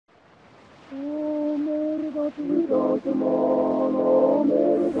Hello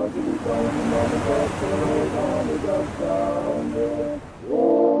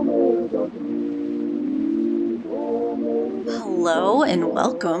and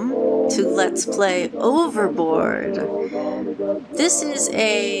welcome to Let's Play Overboard. This is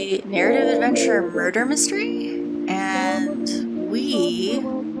a narrative adventure murder mystery, and we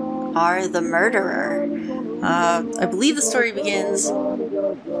are the murderer. I believe the story begins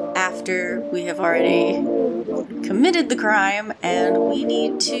after we have already committed the crime, and we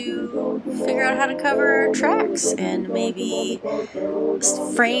need to figure out how to cover our tracks and maybe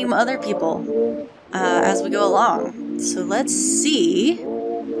frame other people as we go along. So let's see.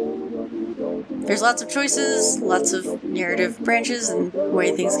 There's lots of choices, lots of narrative branches and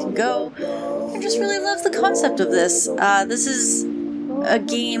way things can go. I just really love the concept of this. This is a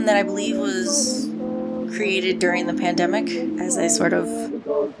game that I believe was created during the pandemic as a sort of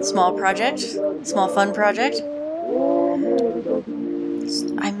small fun project.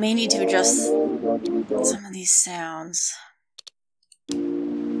 I may need to adjust some of these sounds.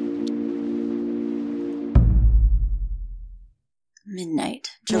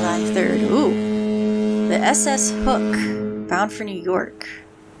 Midnight, July 3rd. Ooh. The SS Hook, bound for New York,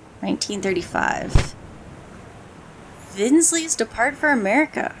 1935. Vinsley's depart for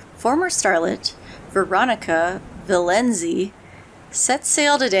America. Former starlet Veronica Villenzi set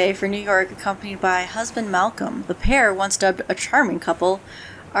sail today for New York accompanied by husband Malcolm. The pair, once dubbed a charming couple,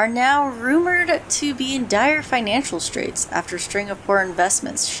 are now rumored to be in dire financial straits after a string of poor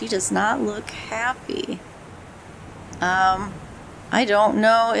investments. She does not look happy. I don't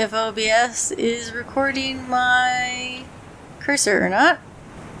know if OBS is recording my cursor or not.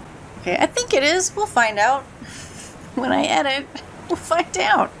 Okay, I think it is. We'll find out. When I edit, we'll find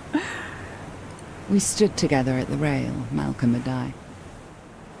out. We stood together at the rail, Malcolm and I.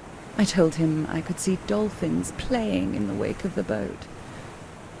 I told him I could see dolphins playing in the wake of the boat.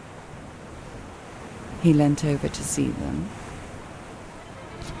 He leant over to see them.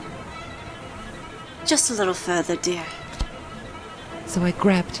 Just a little further, dear. So I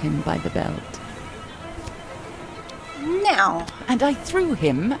grabbed him by the belt. Now. And I threw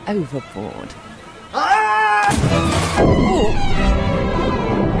him overboard.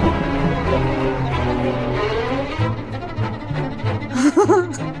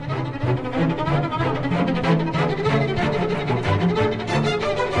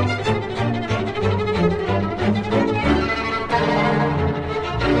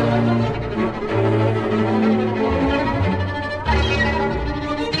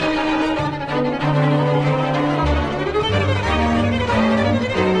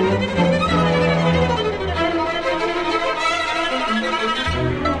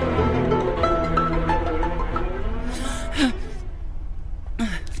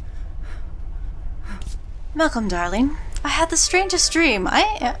 Malcolm, darling, I had the strangest dream.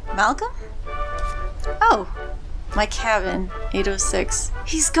 Malcolm? Oh, my cabin, 806.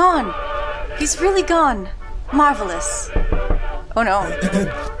 He's gone. He's really gone. Marvelous. Oh no.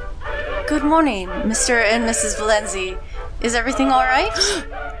 Good morning, Mr. and Mrs. Valenzi. Is everything all right?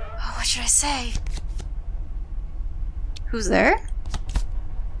 Oh, what should I say? Who's there?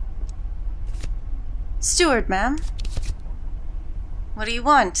 Steward, ma'am. What do you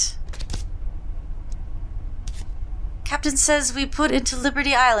want? Captain says we put into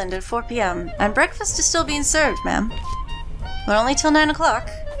Liberty Island at 4 p.m. and breakfast is still being served, ma'am. But only till 9 o'clock.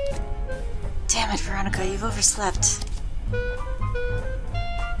 Damn it, Veronica, you've overslept.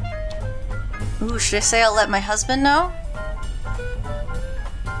 Ooh, should I say I'll let my husband know?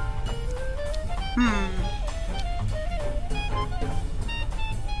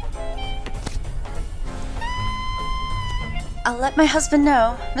 I'll let my husband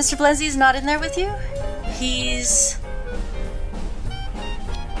know. Mr. Valenzi's not in there with you? He's...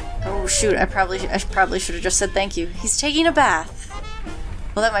 Oh shoot, I probably should have just said thank you. He's taking a bath.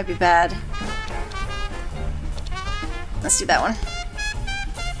 Well, that might be bad. Let's do that one.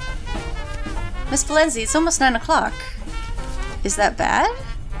 Miss Valenzi, it's almost 9 o'clock. Is that bad?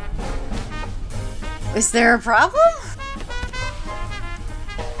 Is there a problem?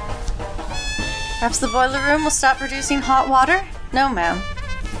 Perhaps the boiler room will stop producing hot water? No, ma'am.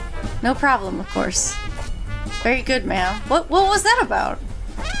 No problem, of course. Very good, ma'am. What was that about?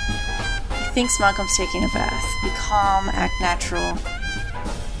 He thinks Malcolm's taking a bath. Be calm, act natural.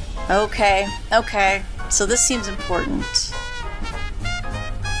 Okay, okay. So this seems important.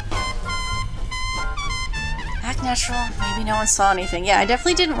 Act natural. Maybe no one saw anything. Yeah, I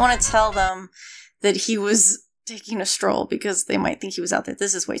definitely didn't want to tell them that he was taking a stroll because they might think he was out there.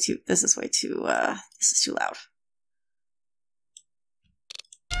 This is too loud.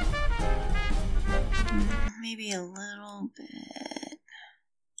 maybe a little bit.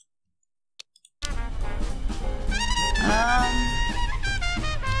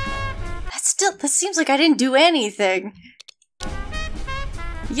 That seems like I didn't do anything.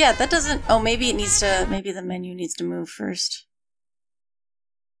 Yeah, that doesn't... Oh, maybe it needs to... Maybe the menu needs to move first.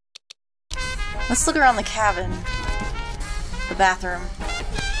 Let's look around the cabin. The bathroom.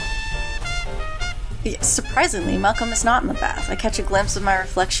 Yeah, surprisingly, Malcolm is not in the bath. I catch a glimpse of my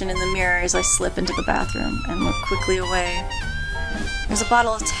reflection in the mirror as I slip into the bathroom and look quickly away. There's a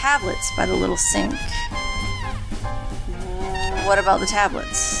bottle of tablets by the little sink. What about the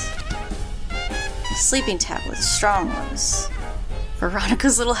tablets? Sleeping tablets, strong ones.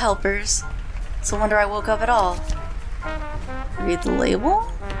 Veronica's little helpers. It's a wonder I woke up at all. Read the label?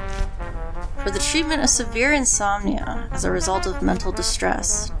 For the treatment of severe insomnia as a result of mental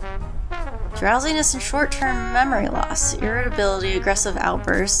distress. Drowsiness and short-term memory loss, irritability, aggressive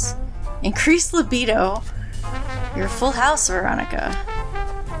outbursts, increased libido. You're a full house, Veronica.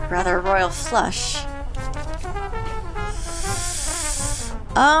 Rather a royal flush.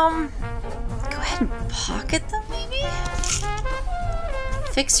 Go ahead and pocket them, maybe?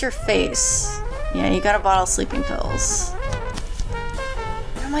 Fix your face. Yeah, you got a bottle of sleeping pills.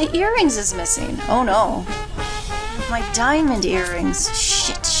 One of my earrings is missing. Oh no. My diamond earrings.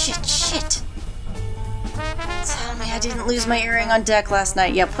 Shit, shit, shit. Tell me I didn't lose my earring on deck last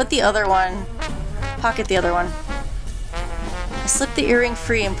night. Yeah, put the other one. Pocket the other one. I slip the earring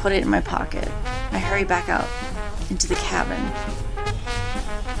free and put it in my pocket. I hurry back out into the cabin.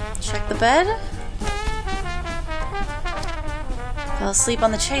 Check the bed. Fell asleep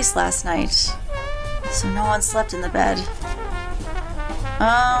on the chase last night, so no one slept in the bed.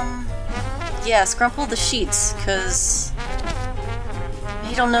 Yeah, scrumple the sheets, cause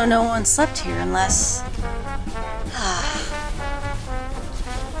you don't know no one slept here unless...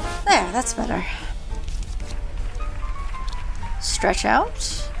 There, that's better. Stretch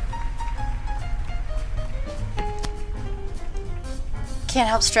out. Can't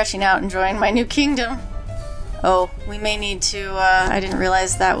help stretching out, enjoying my new kingdom. Oh, we may need to, I didn't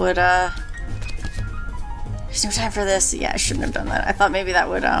realize that would, there's no time for this. Yeah, I shouldn't have done that. I thought maybe that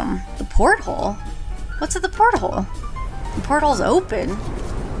would, the porthole? What's at the porthole? The porthole's open.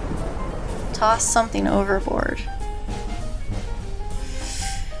 Toss something overboard.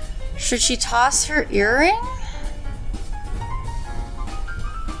 Should she toss her earring?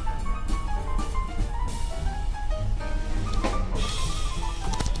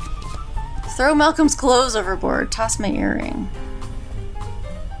 Throw Malcolm's clothes overboard. Toss my earring.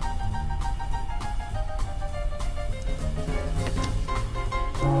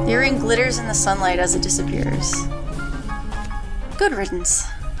 The earring glitters in the sunlight as it disappears. Good riddance.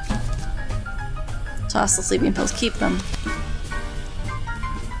 Toss the sleeping pills. Keep them.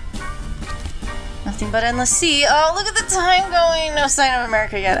 Nothing but endless sea. Oh, look at the time going. No sign of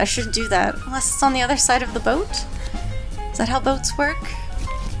America yet. I shouldn't do that. Unless it's on the other side of the boat. Is that how boats work?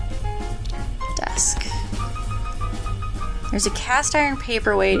 Desk. There's a cast iron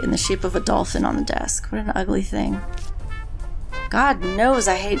paperweight in the shape of a dolphin on the desk. What an ugly thing. God knows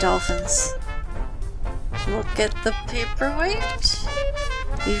I hate dolphins. Look at the paperweight.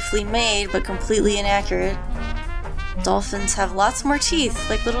 Beautifully made, but completely inaccurate. Dolphins have lots more teeth,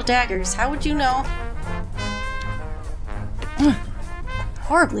 like little daggers. How would you know?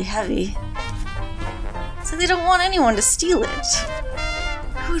 Horribly heavy. So they don't want anyone to steal it.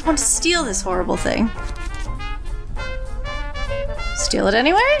 Who would want to steal this horrible thing? Steal it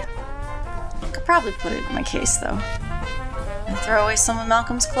anyway? I could probably put it in my case, though. And throw away some of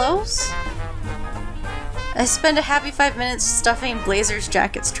Malcolm's clothes? I spend a happy 5 minutes stuffing blazers,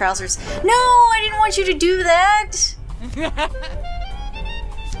 jackets, trousers. No, I didn't want you to do that!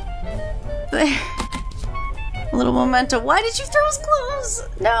 There. A little memento. Why did you throw his clothes?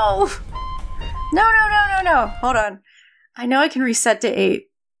 No! No, no, no, no, no. Hold on. I know I can reset to 8.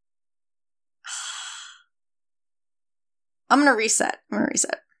 I'm gonna reset.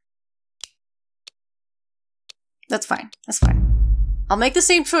 That's fine. That's fine. I'll make the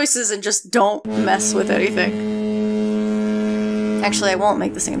same choices and just don't mess with anything. Actually, I won't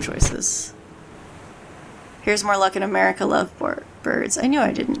make the same choices. Here's more luck in America, love birds. I knew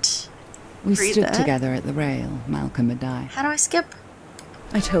I didn't. We stood together at the rail, Malcolm and I. How do I skip?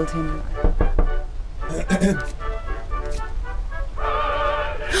 I told him...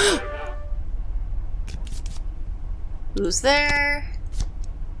 Who's there?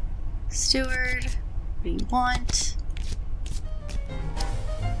 Steward. What do you want?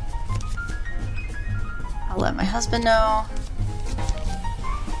 I'll let my husband know.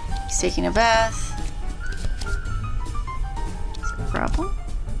 He's taking a bath. Is there a problem?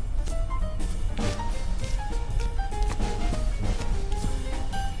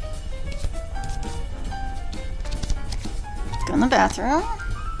 bathroom.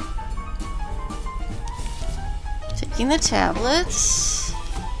 Taking the tablets.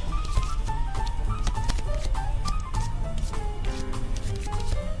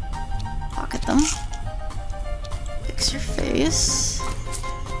 Pocket them. Fix your face.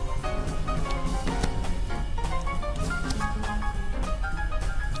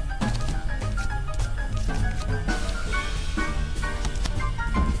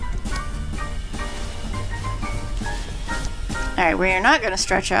 Alright, we're not going to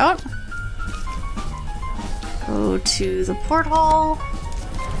stretch out. Go to the porthole.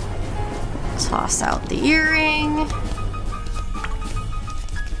 Toss out the earring.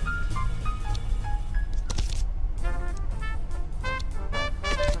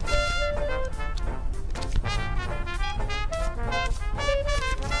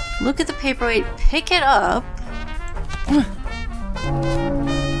 Look at the paperweight, pick it up.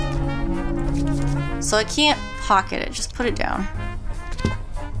 So I can't pocket it, just put it down.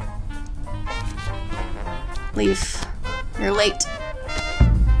 Leave. You're late.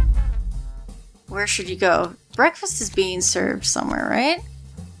 Where should you go? Breakfast is being served somewhere, right?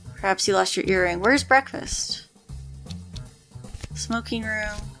 Perhaps you lost your earring. Where's breakfast? Smoking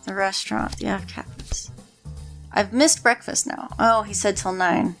room, the restaurant, the aft cabins. I've missed breakfast now. Oh, he said till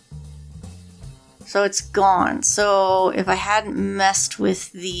 9. So it's gone. So if I hadn't messed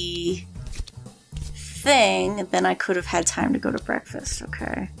with the thing, then I could have had time to go to breakfast.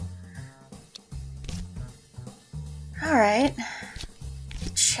 Okay. Alright.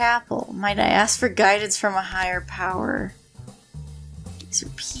 Chapel. Might I ask for guidance from a higher power? These are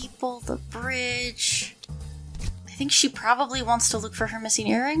people, the bridge. I think she probably wants to look for her missing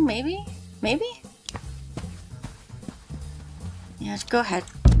earring, maybe? Maybe? Yeah, go ahead.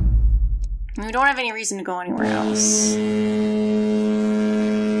 We don't have any reason to go anywhere else.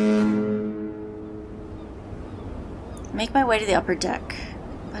 Make my way to the upper deck,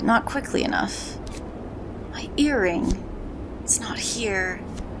 but not quickly enough. My earring. It's not here.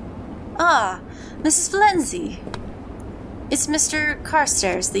 Ah, Mrs. Valenzi. It's Mr.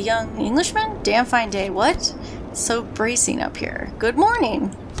 Carstairs, the young Englishman? Damn fine day. What? So bracing up here. Good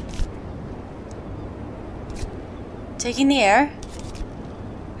morning. Taking the air.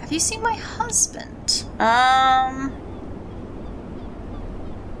 Have you seen my husband?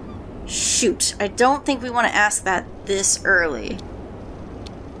 Shoot. I don't think we want to ask that this early.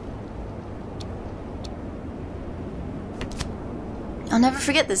 I'll never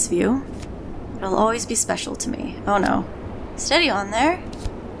forget this view. It'll always be special to me. Oh no. Steady on there.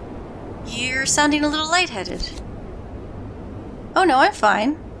 You're sounding a little lightheaded. Oh no, I'm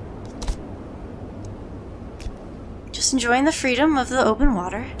fine. Just enjoying the freedom of the open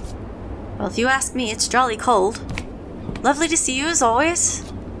water. Well, if you ask me, it's jolly cold. Lovely to see you as always.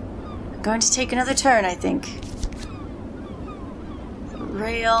 I'm going to take another turn, I think.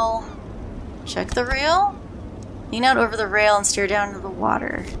 Rail. Check the rail. Lean out over the rail and stare down into the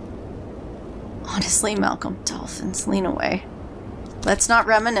water. Honestly, Malcolm, dolphins, lean away. Let's not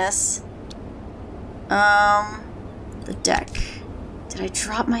reminisce. The deck. Did I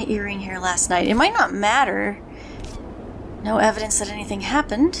drop my earring here last night? It might not matter. No evidence that anything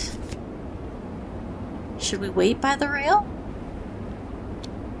happened. Should we wait by the rail?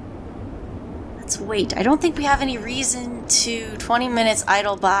 Let's wait. I don't think we have any reason to 20 minutes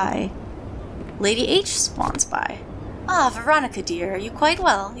idle by. Lady H swans by. Ah, Veronica dear, are you quite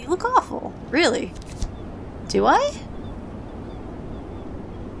well? You look awful. Really? Do I?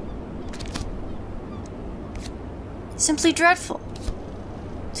 Simply dreadful.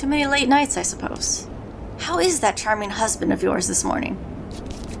 Too many late nights, I suppose. How is that charming husband of yours this morning?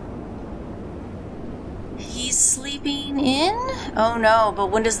 He's sleeping in? Oh no, but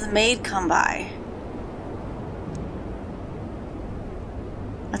when does the maid come by?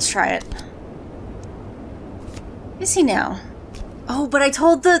 Let's try it. Is he now? Oh, but I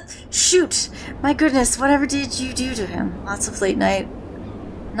told the... Shoot! My goodness, whatever did you do to him? Lots of late night...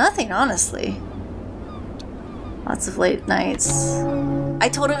 Nothing, honestly. Lots of late nights. I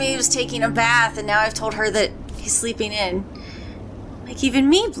told him he was taking a bath, and now I've told her that he's sleeping in. Make even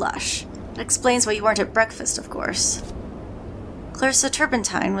me blush. That explains why you weren't at breakfast, of course. Clarissa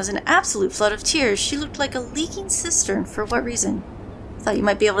Turpentine was an absolute flood of tears. She looked like a leaking cistern. For what reason? I thought you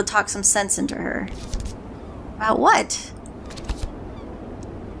might be able to talk some sense into her. About what?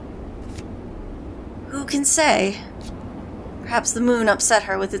 Who can say? Perhaps the moon upset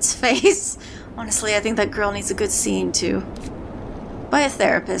her with its face. Honestly, I think that girl needs a good seeing to. By a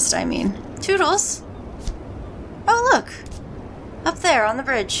therapist, I mean. Toodles! Oh, look! Up there on the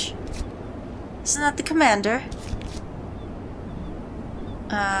bridge. Isn't that the commander?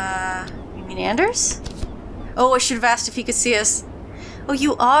 You mean Anders? Oh, I should have asked if he could see us. Oh,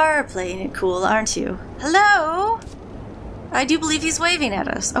 you are playing it cool, aren't you? Hello? I do believe he's waving at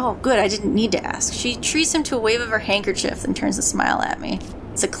us. Oh, good, I didn't need to ask. She treats him to a wave of her handkerchief and turns a smile at me.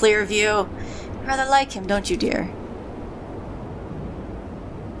 It's a clear view. You rather like him, don't you, dear?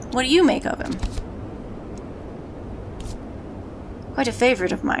 What do you make of him? Quite a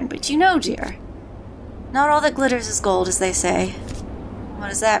favorite of mine, but you know, dear, not all that glitters is gold, as they say. What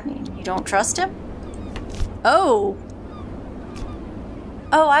does that mean? You don't trust him? Oh!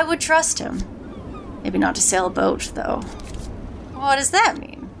 Oh, I would trust him. Maybe not to sail a boat, though. What does that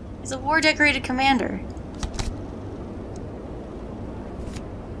mean? He's a war-decorated commander.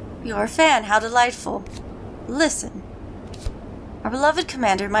 You're a fan, how delightful. Listen. Our beloved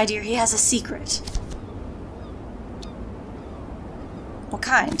commander, my dear, he has a secret. What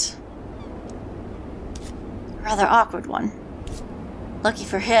kind? A rather awkward one. Lucky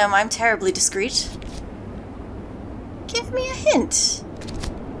for him, I'm terribly discreet. Give me a hint.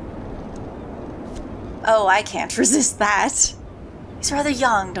 Oh, I can't resist that. He's rather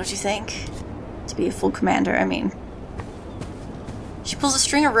young, don't you think? To be a full commander, I mean. She pulls a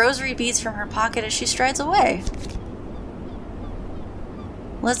string of rosary beads from her pocket as she strides away.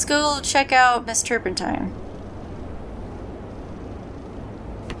 Let's go check out Miss Turpentine.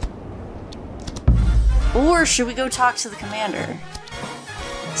 Or should we go talk to the commander?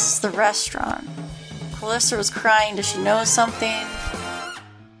 This is the restaurant. Calista was crying. Does she know something?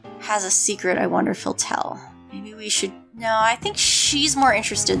 Has a secret. I wonder if he'll tell. Maybe we should... No, I think she's more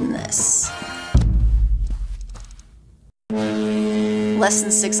interested in this. Less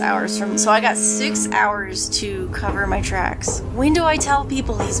than 6 hours from... So I got 6 hours to cover my tracks. When do I tell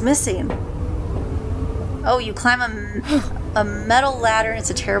people he's missing? Oh, you climb a metal ladder and it's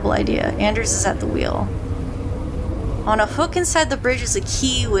a terrible idea. Anders is at the wheel. On a hook inside the bridge is a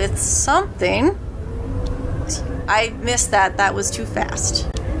key with something. I missed that. That was too fast.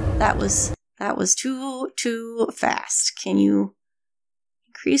 That was too fast. Can you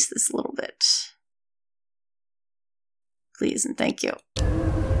increase this a little bit? Please and thank you.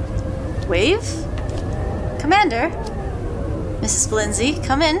 Wave? Commander? Mrs. Vlindsey,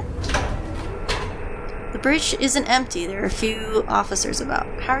 come in. The bridge isn't empty. There are a few officers about.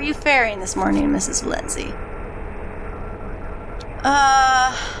 How are you faring this morning, Mrs. Vlindsey?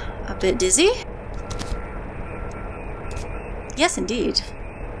 A bit dizzy? Yes, indeed.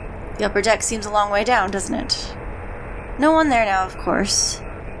 The upper deck seems a long way down, doesn't it? No one there now, of course.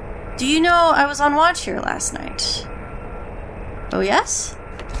 Do you know I was on watch here last night? Oh, yes?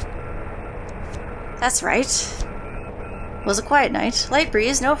 That's right. It was a quiet night. Light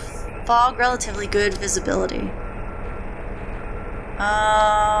breeze, no fog, relatively good visibility.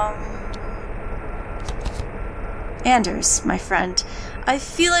 Anders, my friend. I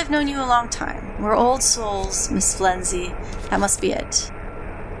feel I've known you a long time. We're old souls, Miss Vlindsey. That must be it.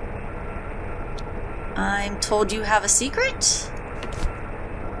 I'm told you have a secret?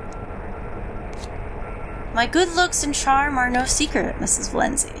 My good looks and charm are no secret, Mrs.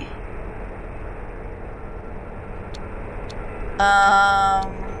 Vlindsey.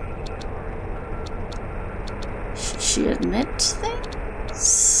 Should she admit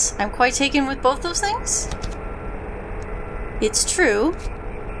things? I'm quite taken with both those things. It's true.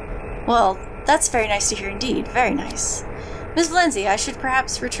 Well, that's very nice to hear indeed. Very nice. Miss Vlindsey, I should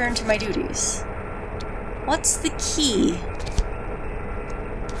perhaps return to my duties. What's the key?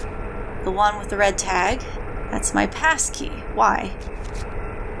 The one with the red tag? That's my pass key. Why?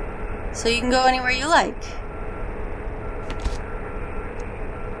 So you can go anywhere you like.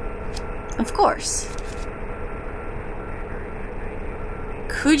 Of course.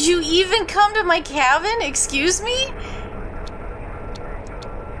 Could you even come to my cabin? Excuse me?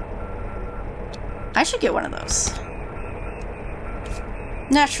 I should get one of those.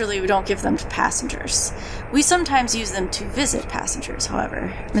 Naturally, we don't give them to passengers. We sometimes use them to visit passengers,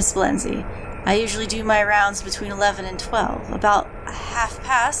 however. Miss Vlindsey, I usually do my rounds between 11 and 12. About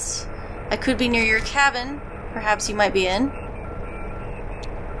 1:30. I could be near your cabin. Perhaps you might be in.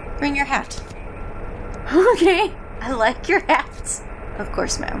 Bring your hat. Okay, I like your hat. Of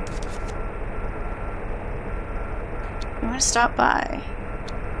course, ma'am. I want to stop by.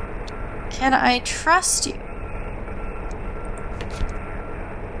 Can I trust you?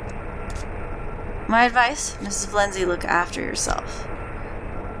 My advice, Mrs. Vlindsey, look after yourself.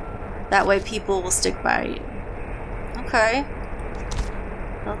 That way people will stick by you. Okay.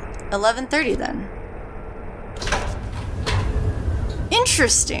 Well, 11:30 then.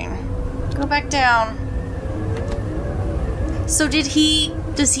 Interesting. Go back down. So does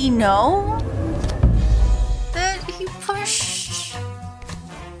he know that he pushed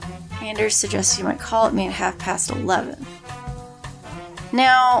Anders suggests you might call at me at 11:30.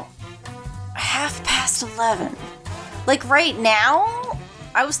 Now, 11:30. Like right now?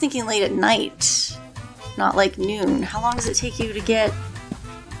 I was thinking late at night, not like noon. How long does it take you to get...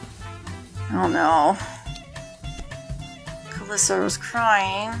 I don't know. Calissa was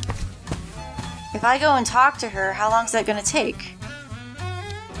crying. If I go and talk to her, how long is that gonna take?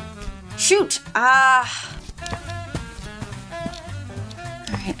 Shoot! Alright,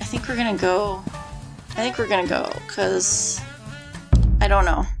 I think we're gonna go. Because... I don't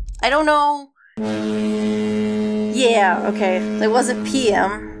know. Yeah, okay. It wasn't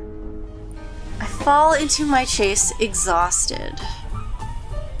PM. I fall into my chase exhausted.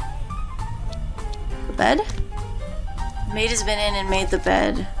 The bed? The maid has been in and made the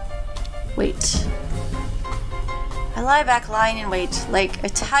bed. Wait. I lie back lying in wait like a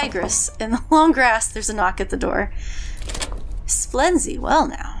tigress. In the long grass, there's a knock at the door. Splenzy, well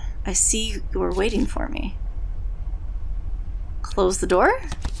now. I see you are waiting for me. Close the door?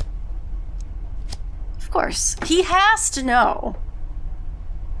 Of course. He has to know.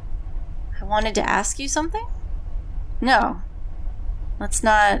 I wanted to ask you something? No. Let's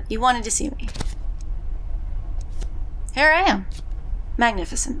not... You wanted to see me. Here I am.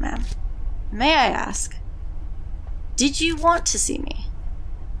 Magnificent, ma'am. May I ask, did you want to see me?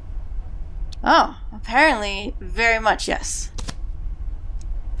 Oh, apparently very much yes.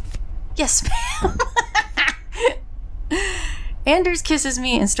 Yes, ma'am. Anders kisses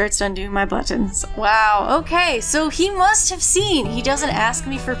me and starts to undo my buttons. Wow, okay, so he must have seen. He doesn't ask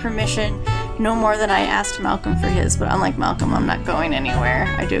me for permission no more than I asked Malcolm for his, but unlike Malcolm, I'm not going anywhere.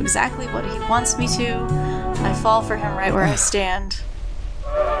 I do exactly what he wants me to. I fall for him right where I stand.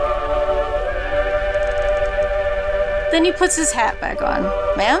 Then he puts his hat back on.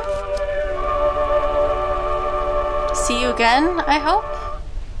 Ma'am? See you again, I hope?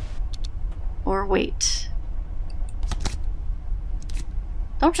 Or wait.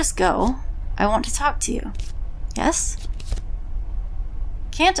 Don't just go. I want to talk to you. Yes?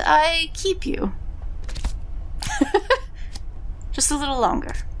 Can't I keep you? Just a little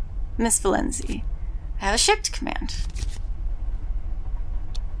longer. Miss Valenzi. I have a ship to command.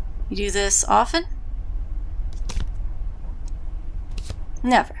 You do this often?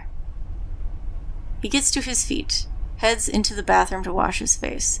 Never. He gets to his feet, heads into the bathroom to wash his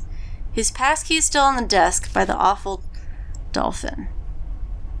face. His passkey is still on the desk by the awful dolphin.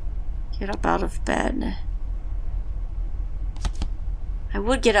 Get up out of bed. I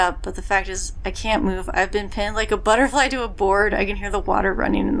would get up, but the fact is, I can't move. I've been pinned like a butterfly to a board. I can hear the water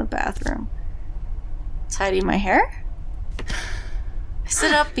running in the bathroom. Tidy my hair? I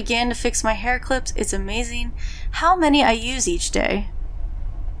sit up, began to fix my hair clips. It's amazing how many I use each day.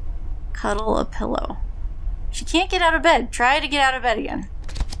 Cuddle a pillow. She can't get out of bed. Try to get out of bed again.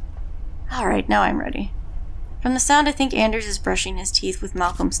 Alright, now I'm ready. From the sound, I think Anders is brushing his teeth with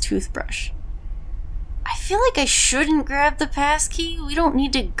Malcolm's toothbrush. I feel like I shouldn't grab the passkey. We don't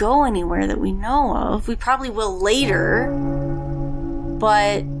need to go anywhere that we know of. We probably will later.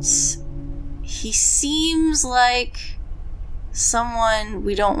 But he seems like someone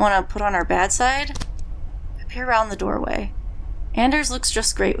we don't want to put on our bad side. I peer around the doorway. Anders looks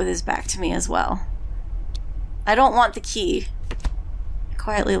just great with his back to me as well. I don't want the key. I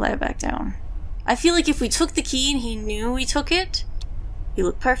quietly lie back down. I feel like if we took the key and he knew we took it, you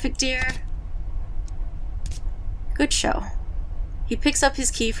look perfect, dear. Good show. He picks up his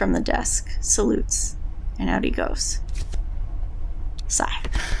key from the desk, salutes, and out he goes. Sigh.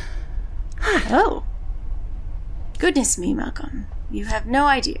 Oh. Goodness me, Malcolm. You have no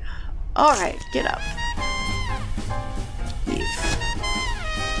idea. Alright, get up. Leave.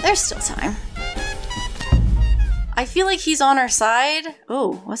 There's still time. I feel like he's on our side.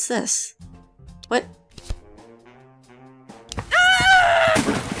 Oh, what's this? What?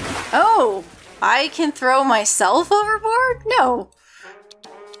 Oh, I can throw myself overboard? No.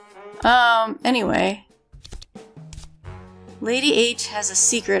 Anyway. Lady H has a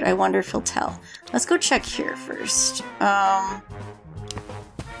secret. I wonder if he'll tell. Let's go check here first. I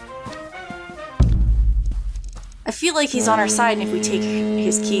feel like he's on our side, and if we take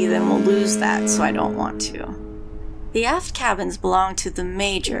his key, then we'll lose that, so I don't want to. The aft cabins belong to the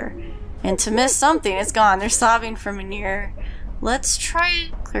Major, and to miss something, it's gone. They're sobbing from a near. Let's try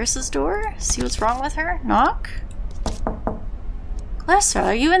Clarissa's door, see what's wrong with her. Knock. Clarissa,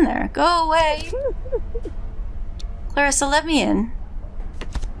 are you in there? Go away. Clarissa, let me in.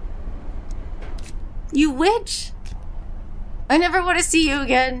 You witch! I never want to see you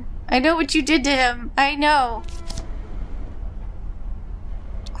again. I know what you did to him. I know.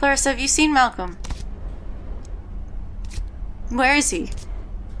 Clarissa, have you seen Malcolm? Where is he?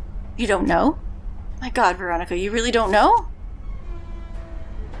 You don't know? My God, Veronica, you really don't know?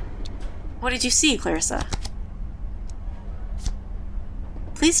 What did you see, Clarissa?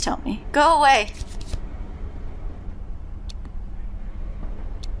 Please tell me. Go away.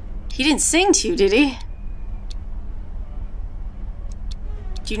 He didn't sing to you, did he?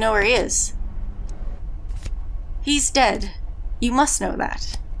 Do you know where he is? He's dead. You must know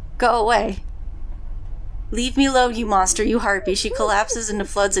that. Go away. Leave me alone, you monster, you harpy. She collapses into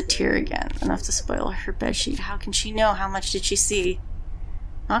floods of tear again. Enough to spoil her bedsheet. How can she know? How much did she see?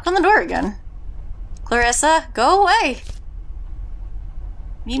 Knock on the door again. Clarissa, go away.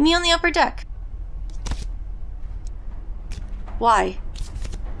 Meet me on the upper deck. Why?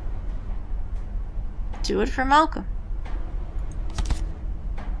 Do it for Malcolm.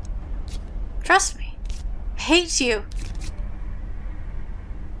 Trust me. I hate you.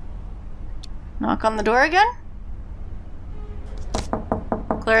 Knock on the door again?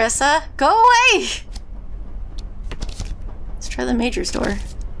 Clarissa, go away! Let's try the Major's door.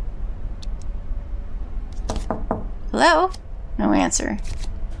 Hello? No answer.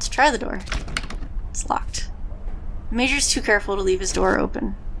 Let's try the door. It's locked. The Major's too careful to leave his door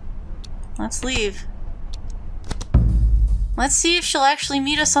open. Let's leave. Let's see if she'll actually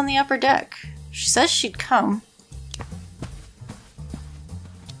meet us on the upper deck. She says she'd come.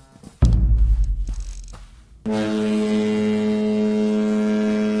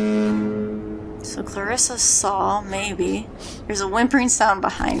 So Clarissa saw, maybe. There's a whimpering sound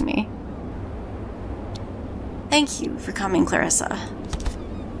behind me. Thank you for coming, Clarissa.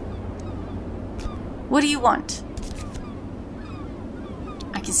 What do you want?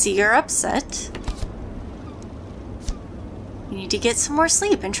 I can see you're upset. You need to get some more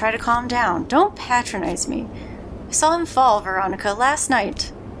sleep and try to calm down. Don't patronize me. I saw him fall, Veronica, last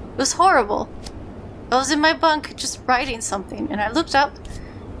night. It was horrible. I was in my bunk just writing something, and I looked up,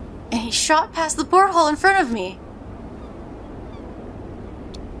 and he shot past the porthole in front of me.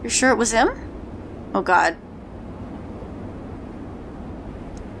 You're sure it was him? Oh, God.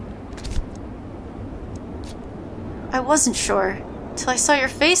 I wasn't sure, till I saw your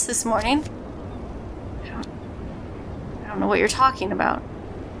face this morning. I don't know what you're talking about.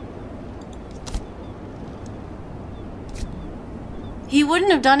 He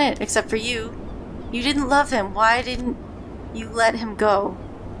wouldn't have done it except for you. You didn't love him. Why didn't you let him go?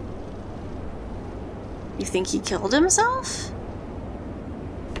 You think he killed himself?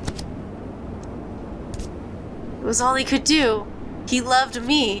 It was all he could do. He loved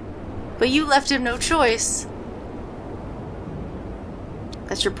me, but you left him no choice.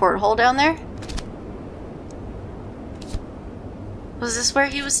 That's your porthole down there? Was this where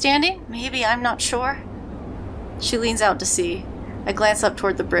he was standing? Maybe, I'm not sure. She leans out to see. I glance up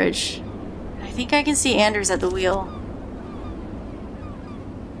toward the bridge. I think I can see Anders at the wheel.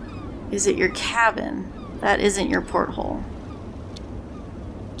 Is it your cabin? That isn't your porthole.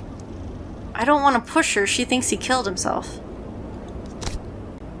 I don't want to push her. She thinks he killed himself.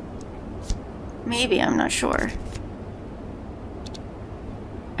 Maybe, I'm not sure.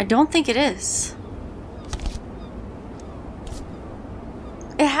 I don't think it is.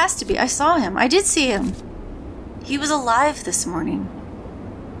 It has to be. I saw him. I did see him. He was alive this morning.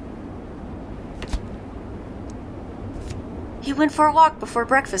 He went for a walk before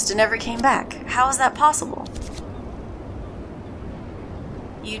breakfast and never came back. How is that possible?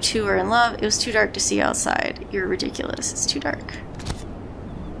 You two are in love. It was too dark to see outside. You're ridiculous. It's too dark.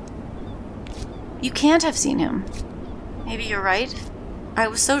 You can't have seen him. Maybe you're right. I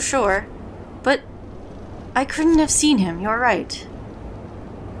was so sure. But I couldn't have seen him. You're right.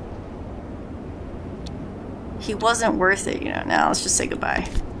 He wasn't worth it, you know. Now let's just say goodbye.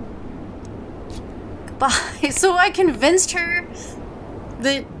 Goodbye. So I convinced her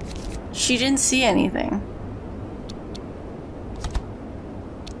that she didn't see anything.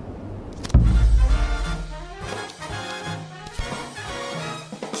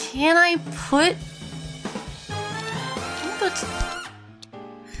 Can I put...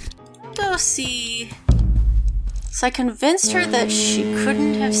 Go see... So I convinced her that she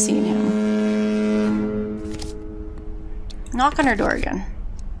couldn't have seen him. Knock on her door again.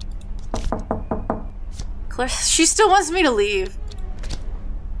 She still wants me to leave.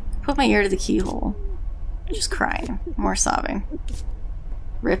 Put my ear to the keyhole. Just crying. More sobbing.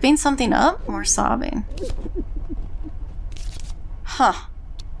 Ripping something up? More sobbing. Huh.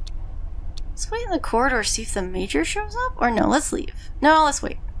 Let's wait in the corridor, see if the Major shows up? Or no, let's leave. No, let's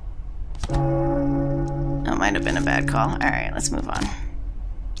wait. That might have been a bad call. Alright, let's move on.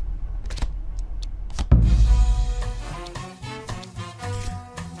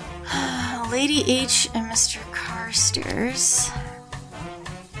 Lady H and Mr. Carstairs.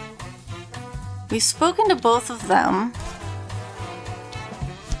 We've spoken to both of them.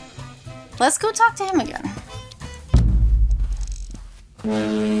 Let's go talk to him again.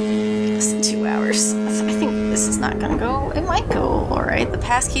 Less than 2 hours. I think this is not gonna go. It might go alright. The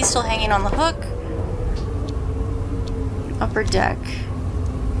passkey's still hanging on the hook. Upper deck.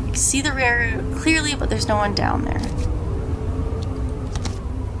 You can see the rear clearly, but there's no one down there.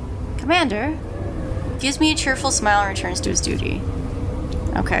 Commander gives me a cheerful smile and returns to his duty.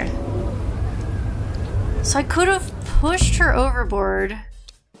 Okay. So I could have pushed her overboard.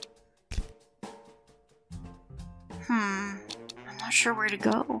 I'm not sure where to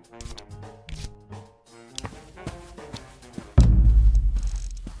go.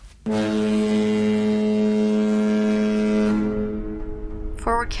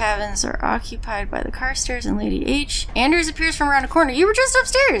 Forward cabins are occupied by the Carstairs and Lady H. Anders appears from around a corner. You were just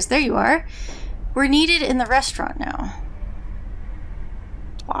upstairs. There you are. We're needed in the restaurant now.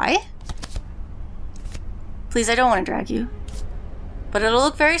 Why? Please, I don't want to drag you. But it'll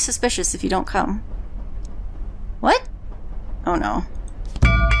look very suspicious if you don't come. What? Oh no.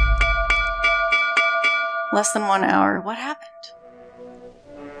 Less than 1 hour. What happened?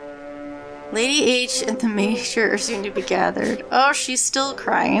 Lady H and the Major are soon to be gathered. Oh, she's still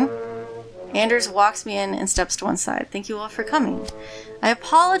crying. Anders walks me in and steps to one side. Thank you all for coming. I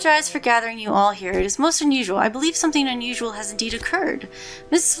apologize for gathering you all here. It is most unusual. I believe something unusual has indeed occurred.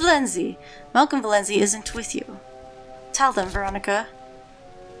 Mrs. Valenzi, Malcolm Valenzi isn't with you. Tell them, Veronica.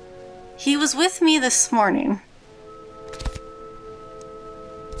 He was with me this morning.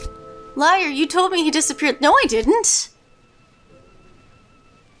 Liar, you told me he disappeared. No, I didn't.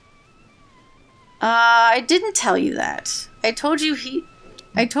 I didn't tell you that. I told you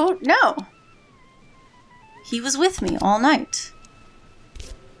no. He was with me all night.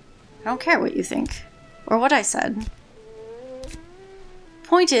 I don't care what you think. Or what I said.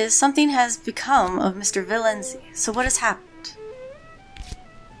 Point is, something has become of Mr. Valenzi. So what has happened?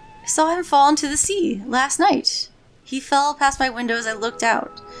 I saw him fall into the sea last night. He fell past my window as I looked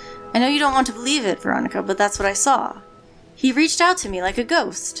out. I know you don't want to believe it, Veronica, but that's what I saw. He reached out to me like a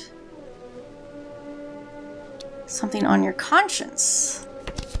ghost. Something on your conscience.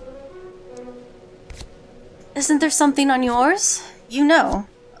 Isn't there something on yours? You know.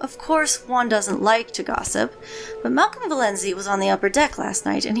 Of course, one doesn't like to gossip, but Malcolm Valenzi was on the upper deck last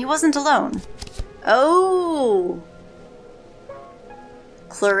night, and he wasn't alone. Oh!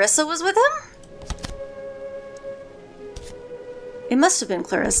 Clarissa was with him? It must have been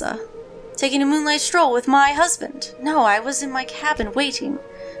Clarissa. Taking a moonlight stroll with my husband. No, I was in my cabin waiting.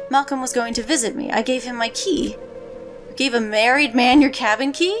 Malcolm was going to visit me. I gave him my key. You gave a married man your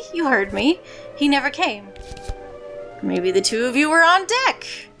cabin key? You heard me. He never came. Maybe the two of you were on deck.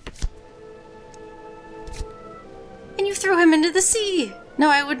 And you threw him into the sea. No,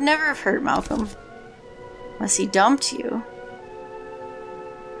 I would never have hurt Malcolm. Unless he dumped you.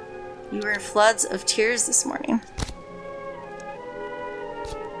 You were in floods of tears this morning.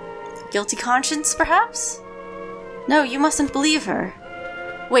 Guilty conscience, perhaps? No, you mustn't believe her.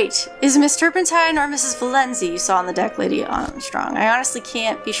 Wait, is Miss Turpentine or Mrs. Valenzi you saw on the deck, Lady Armstrong? I honestly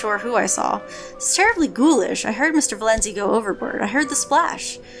can't be sure who I saw. It's terribly ghoulish. I heard Mr. Valenzi go overboard. I heard the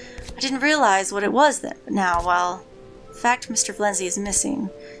splash. I didn't realize what it was then, but now, well, the fact Mr. Valenzi is missing.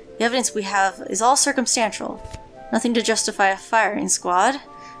 The evidence we have is all circumstantial. Nothing to justify a firing squad,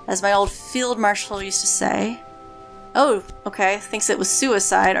 as my old field marshal used to say. Oh, okay, thinks it was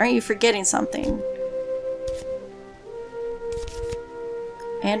suicide. Aren't you forgetting something?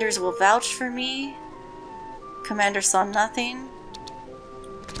 Anders will vouch for me. Commander saw nothing.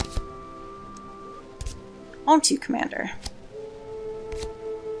 Won't you, Commander?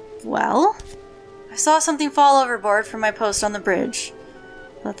 Well, I saw something fall overboard from my post on the bridge.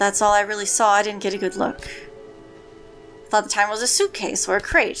 But that's all I really saw. I didn't get a good look. I thought the time was a suitcase or a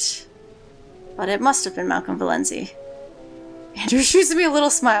crate. But it must have been Malcolm Valenzi. Anders shoots me a little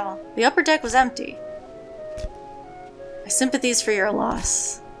smile. The upper deck was empty. My sympathies for your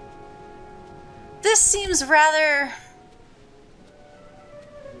loss. This seems rather...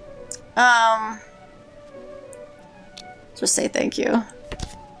 just say thank you.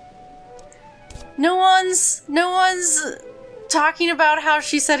 No one's talking about how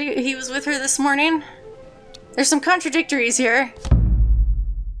she said he was with her this morning. There's some contradictories here.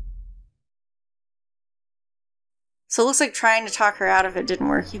 So it looks like trying to talk her out of it didn't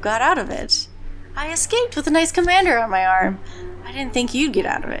work. You got out of it. I escaped with a nice commander on my arm. I didn't think you'd get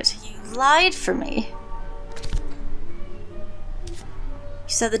out of it. You lied for me. You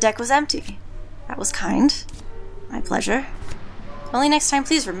said the deck was empty. That was kind. My pleasure. Only next time,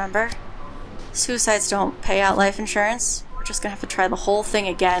 please remember. Suicides don't pay out life insurance. We're just gonna have to try the whole thing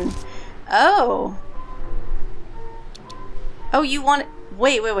again. Oh. Oh, you want...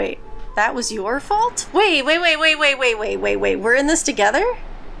 Wait. That was your fault? Wait. We're in this together?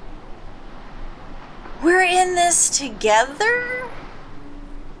 We're in this together?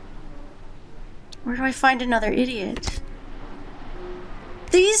 Where do I find another idiot?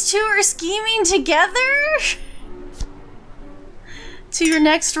 These two are scheming together? To your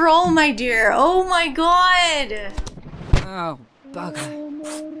next role, my dear. Oh my god. Oh, bugger.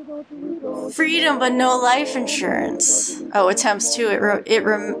 Freedom, but no life insurance. Oh, attempts too. It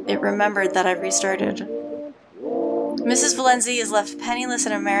remembered that I restarted. Mrs. Valenzi is left penniless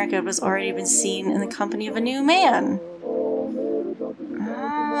in America, but has already been seen in the company of a new man.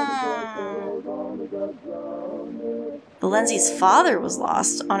 Valenzi's father was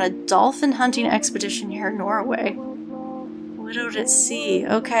lost on a dolphin hunting expedition near Norway. Widowed at sea.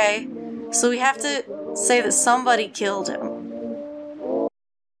 Okay. So we have to say that somebody killed him.